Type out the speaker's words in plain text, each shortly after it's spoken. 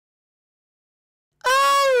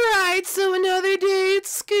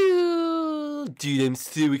Dude, I'm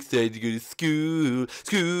so excited to go to school.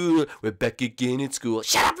 School. We're back again at school.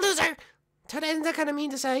 Shut up, loser! Toad, isn't that kind of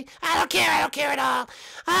mean to say? I don't care at all.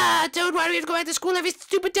 Toad, why do we have to go back to school every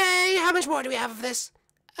stupid day? How much more do we have of this?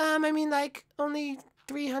 I mean, like, only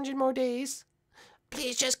 300 more days.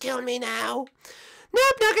 Please just kill me now.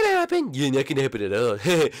 Nope, not gonna happen. Yeah, not gonna happen at all.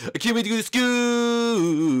 I can't wait to go to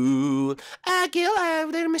school. Gil,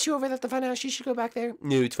 they're gonna miss you over at the fun house. You should go back there.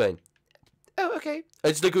 No, it's fine. Oh, okay. I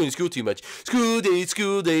just like going to school too much. School days,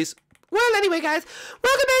 school days. Well, anyway, guys,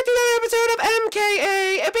 welcome back to another episode of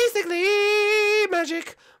MKA, basically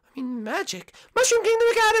magic. Mushroom Kingdom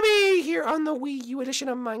Academy, here on the Wii U edition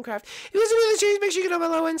of Minecraft. If you listen to the series, make sure you get down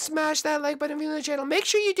below and smash that like button if you're new to the channel. Make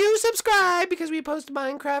sure you do subscribe, because we post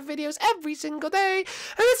Minecraft videos every single day. And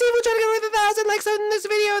let's see if we'll try to get over 1,000 likes on this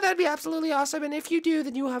video. That'd be absolutely awesome. And if you do,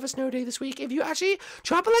 then you will have a snow day this week. If you actually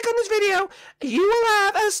drop a like on this video, you will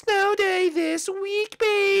have a snow day this week,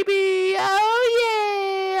 baby.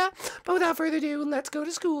 Oh, yeah. But without further ado, let's go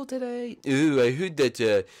to school today. Ooh, I heard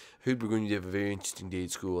that, we're going to have a very interesting day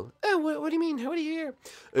at school. Oh, what do you mean? What do you hear?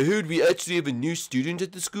 I heard we actually have a new student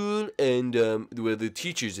at the school, and the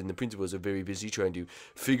teachers and the principals are very busy trying to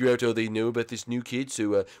figure out how they know about this new kid,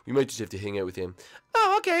 so we might just have to hang out with him.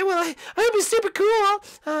 Oh, okay. Well, I hope he's super cool.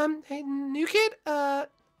 Hey, new kid. I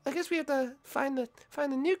guess we have to find the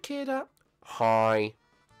new kid. Hi.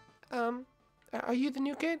 Are you the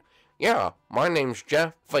new kid? Yeah, my name's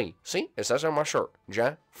Jeffy. See, it says on my shirt,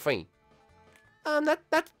 Jeffy.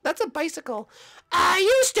 That's a bicycle.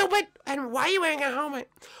 You stupid! And why are you wearing a helmet?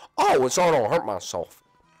 Oh, it's so I don't hurt myself.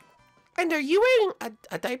 And are you wearing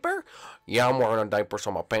a diaper? Yeah, I'm wearing a diaper so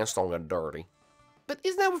my pants don't get dirty. But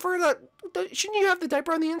isn't that for shouldn't you have the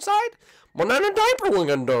diaper on the inside? Well, then the diaper will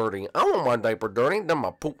get dirty. I don't want my diaper dirty, then my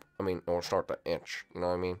poop, it'll start to itch. You know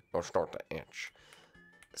what I mean? It'll start to itch.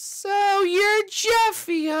 So, you're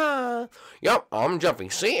Jeffy, huh? Yep, I'm Jeffy.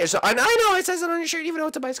 See? I know it says it on your shirt, even though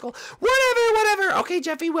it's a bicycle. Whatever. Okay,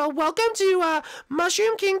 Jeffy, well, welcome to,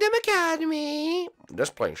 Mushroom Kingdom Academy. This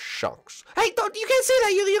place sucks. Hey, you can't say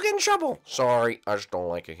that. You get in trouble. Sorry, I just don't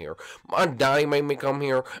like it here. My daddy made me come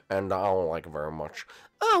here, and I don't like it very much.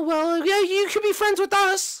 Oh, well, yeah, you could be friends with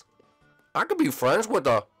us. I could be friends with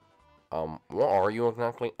a... what are you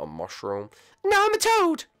exactly? A mushroom? No, I'm a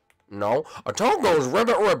toad. No, a toad goes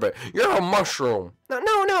ribbit. You're a mushroom. No,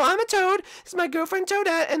 I'm a toad. This is my girlfriend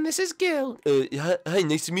Toadette, and this is Gil. Hi,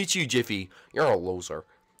 nice to meet you, Jeffy. You're a loser.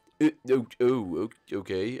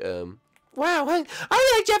 Okay, Wow,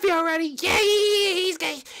 I like Jeffy already. Yeah,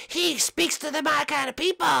 he speaks to the my kind of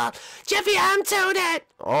people. Jeffy, I'm Toadette.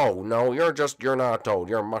 Oh, no, you're not a toad.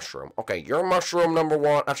 You're a mushroom. Okay, you're mushroom number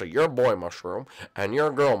one. Actually, you're boy mushroom, and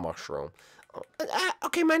you're girl mushroom.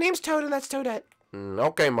 Okay, my name's Toad, and that's Toadette.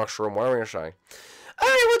 Okay, mushroom, whatever you say.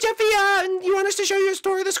 Alright, well, Jeffy, you want us to show you a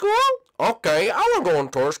tour of the school? Okay, I want to go on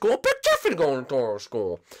a tour of school. Pick Jeffy to go on a tour of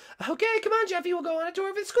school. Okay, come on, Jeffy, we'll go on a tour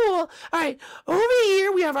of the school. Alright, over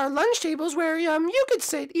here we have our lunch tables where, you could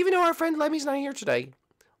sit, even though our friend Lemmy's not here today.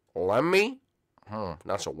 Lemmy?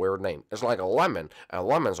 That's a weird name. It's like a lemon, and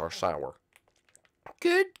lemons are sour.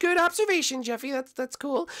 Good observation, Jeffy. That's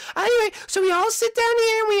cool. Anyway, so we all sit down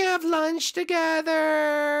here and we have lunch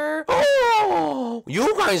together. Oh,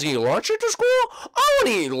 you guys eat lunch at the school? I want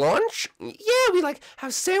to eat lunch. Yeah, we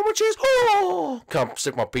have sandwiches. Oh, can I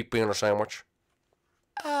stick my pee-pee in a sandwich?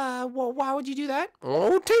 Well, why would you do that? Well,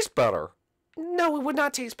 it would taste better. No, it would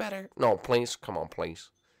not taste better. No, please, come on, please.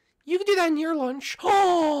 You could do that in your lunch.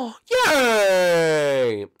 Oh,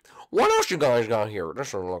 yay! What else you guys got here?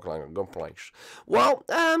 This doesn't look like a good place. Well,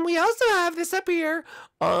 we also have this up here,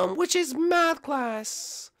 which is math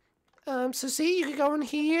class. So see, you could go in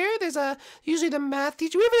here. There's usually the math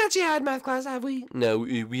teacher. We haven't actually had math class, have we? No,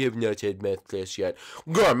 we have not had math class yet.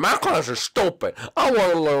 Good, math class is stupid. I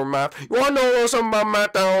want to learn math. You want to know something about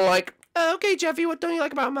math that I don't like? Okay, Jeffy, what don't you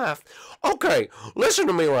like about math? Okay, listen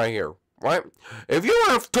to me right here, right? If you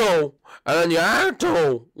have 2, and then you add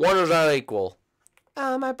 2, what does that equal?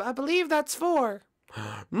 I believe that's 4.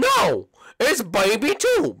 No! It's baby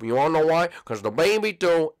 2! You wanna know why? Because the baby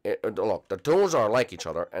 2, look, the 2's are like each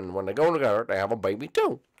other, and when they go together, they have a baby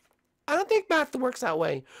 2. I don't think math works that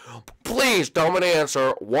way. Please tell me the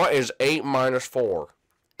answer. What is 8 minus 4?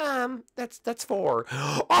 That's 4.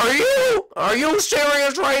 Are you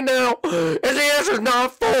serious right now? And the answer's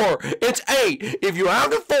not 4. It's 8. If you have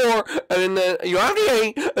the 4, and then you have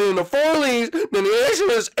the 8, and then the 4 leaves, then the answer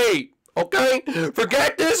is 8. Okay?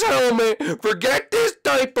 Forget this helmet. Forget this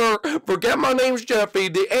diaper. Forget my name's Jeffy.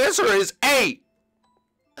 The answer is 8.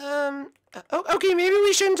 Okay, maybe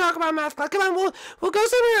we shouldn't talk about math class. Come on, we'll go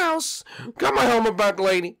somewhere else. Got my helmet back,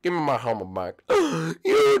 lady. Give me my helmet back.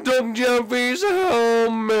 You took Jeffy's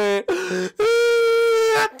helmet.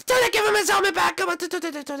 Don't give him his helmet back. Come on,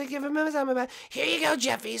 don't give him his helmet back. Here you go,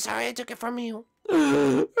 Jeffy. Sorry I took it from you.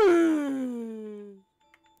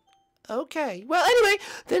 Okay. Well, anyway,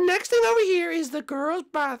 the next thing over here is the girls'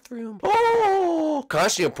 bathroom. Oh, can I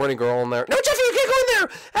see a pretty girl in there? No, Jeffy, you can't go in there.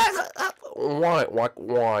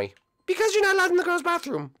 Why? Because you're not allowed in the girls'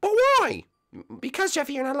 bathroom. But why? Because,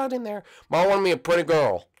 Jeffy, you're not allowed in there. I want me a pretty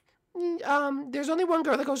girl. There's only one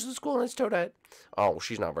girl that goes to the school, and it's Toadette. Oh,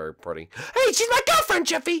 she's not very pretty. Hey, she's my girlfriend,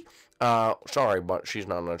 Jeffy. Sorry, but she's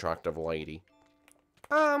not an attractive lady.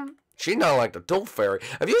 She's not like the Tooth Fairy.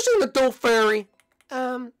 Have you seen the Tooth Fairy?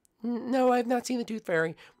 No, I've not seen the Tooth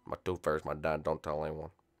Fairy. My Tooth Fairy's my dad. Don't tell anyone.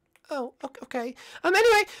 Oh, okay.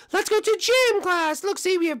 Anyway, let's go to gym class. Look,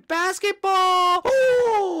 see, we have basketball.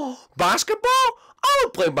 Oh, basketball? I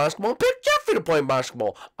would play basketball. Pick Jeffy to play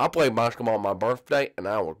basketball. I played basketball on my birthday, and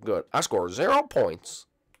I was good. I scored 0 points.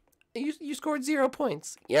 You scored 0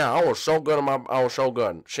 points. Yeah, I was so good. I was so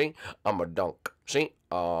good. See, I'm a dunk. See,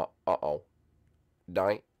 uh-oh.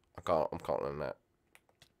 Die. I'm calling that.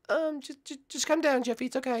 Just come down, Jeffy.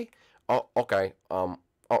 It's okay. Oh, okay.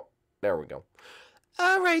 There we go.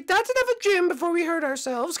 All right, that's enough of gym before we hurt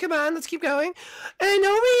ourselves. Come on, let's keep going. And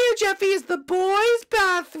over here, Jeffy, is the boys'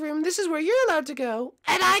 bathroom. This is where you're allowed to go.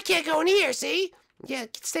 And I can't go in here, see? Yeah,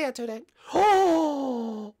 stay out, Toadette.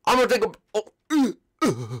 Oh, I'm gonna take a...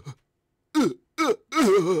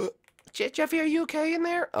 Jeffy, are you okay in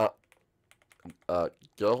there?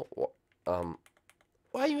 Gil?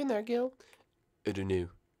 Why are you in there, Gil? I don't know.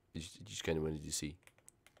 I just kind of wanted to see.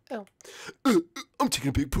 Oh. I'm taking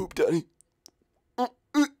a big poop, Daddy.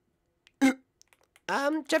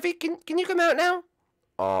 Jeffy, can you come out now?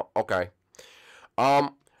 Okay. I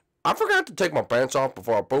forgot to take my pants off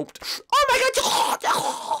before I pooped. Oh my God!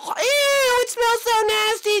 Ew, it smells so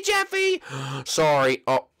nasty, Jeffy. Sorry.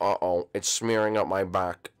 Uh-oh. It's smearing up my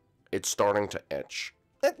back. It's starting to itch.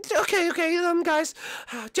 Okay, guys.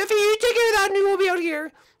 Jeffy, you take care of that and we will be out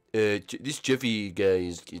here. This Jeffy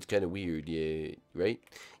guy is kind of weird, yeah, right?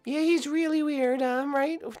 Yeah, he's really weird,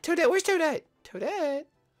 right? Toadette, where's Toadette? Toadette?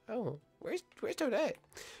 Oh, where's Toadette?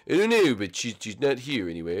 I don't know, but she's not here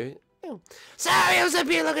anyway. Oh. Sorry, I was up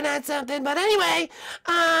here looking at something, but anyway,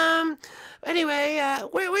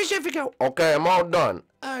 where's Jeffy go? Okay, I'm all done.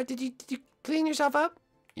 Did you clean yourself up?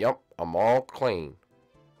 Yep, I'm all clean.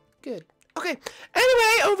 Good. Okay,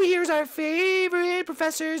 anyway, over here's our favorite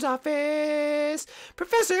professor's office.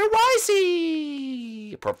 Professor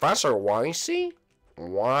Wisey! Professor Wisey?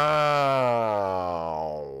 Wow.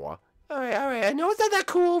 Alright, I know it's not that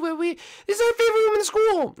cool, but this is our favorite room in the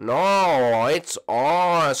school. No, it's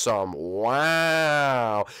awesome.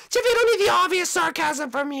 Wow. Jeffy, I don't need the obvious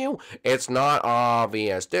sarcasm from you. It's not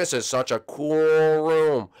obvious. This is such a cool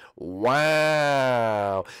room.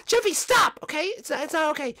 Wow. Jeffy, stop, okay? It's not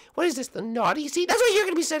okay. What is this, the naughty seat? That's where you're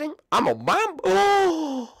going to be sitting. I'm a bad boy.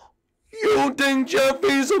 Oh, you think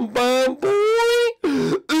Jeffy's a bad boy?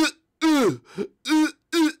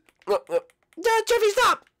 Jeffy,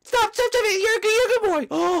 stop. Stop, Jeffy. You're a good boy.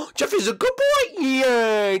 Oh, Jeffy's a good boy.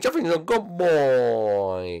 Yay, Jeffy's a good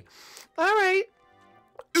boy. All right.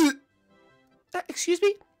 Excuse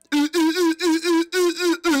me?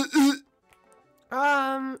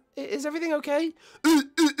 Is everything okay?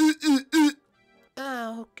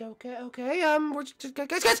 Oh, okay. We're just,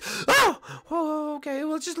 guys. Oh, okay.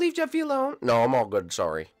 We'll just leave Jeffy alone. No, I'm all good.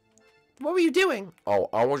 Sorry. What were you doing? Oh,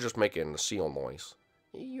 I was just making a seal noise.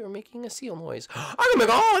 You were making a seal noise. I can make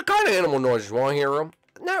all kind of animal noises. You want to hear them?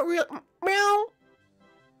 Not real. Meow.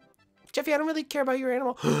 Jeffy, I don't really care about your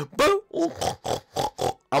animal. Boo.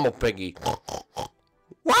 I'm a piggy.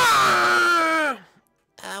 Wah!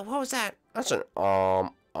 What was that? That's an, I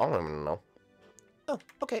don't even know. Oh,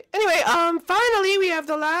 okay. Anyway, finally, we have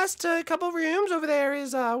the last couple rooms. Over there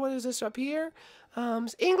is, what is this up here?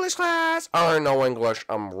 English class. I know English.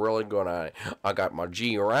 I'm really good at it. I got my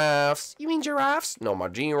giraffes. You mean giraffes? No, my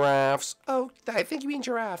giraffes. Oh, I think you mean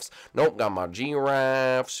giraffes. Nope, got my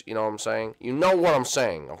giraffes. You know what I'm saying? You know what I'm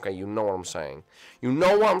saying, okay? You know what I'm saying. You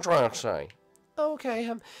know what I'm trying to say. Okay,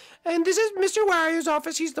 and this is Mr. Wario's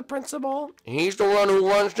office. He's the principal. He's the one who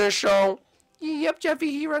runs this show? Yep,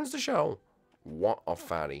 Jeffy, he runs the show. What a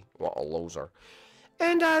fatty. What a loser.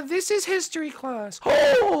 And, this is history class.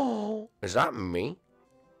 Oh! Is that me?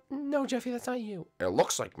 No, Jeffy, that's not you. It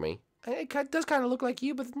looks like me. It does kind of look like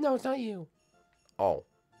you, but no, it's not you. Oh.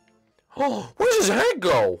 Oh, where's his head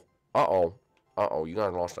go? Uh-oh. Uh-oh, you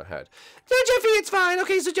guys lost a head. No, Jeffy, it's fine.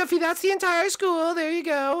 Okay, so Jeffy, that's the entire school. There you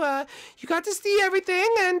go. You got to see everything,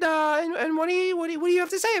 and what do you have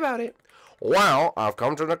to say about it? Well, I've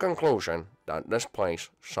come to the conclusion that this place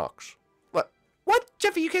sucks. What?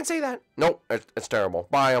 Jeffy, you can't say that. Nope, it's terrible.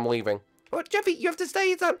 Bye, I'm leaving. What, Jeffy, you have to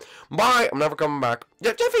stay. It's not... Bye, I'm never coming back.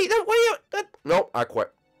 Jeffy, what are you... Nope, I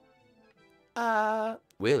quit. Well,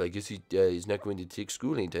 I guess he's not going to take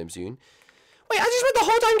school anytime soon. Wait, I just spent the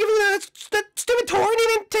whole time giving you that stupid tour and he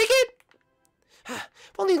didn't take it?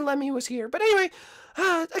 If only Lemmy was here. But anyway,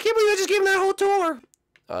 I can't believe I just gave him that whole tour.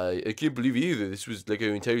 I can't believe it either. This was like our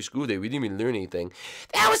entire school day. We didn't even learn anything.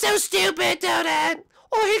 That was so stupid, Donut.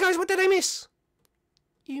 Oh, hey guys, what did I miss?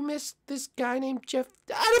 You missed this guy named Jeff.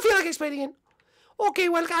 I don't feel like explaining it. Okay,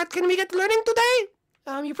 well, can we get learning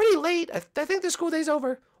today? You're pretty late. I think the school day's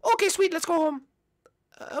over. Okay, sweet, let's go home.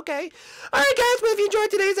 Okay. Alright, guys, well, if you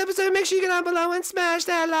enjoyed today's episode, make sure you get down below and smash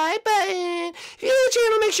that like button. If you're new to the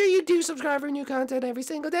channel, make sure you do subscribe for new content every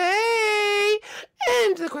single day.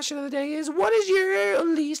 And the question of the day is, what is your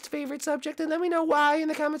least favorite subject? And let me know why in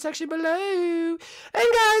the comment section below. And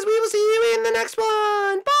guys, we will see you in the next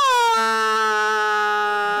one. Bye!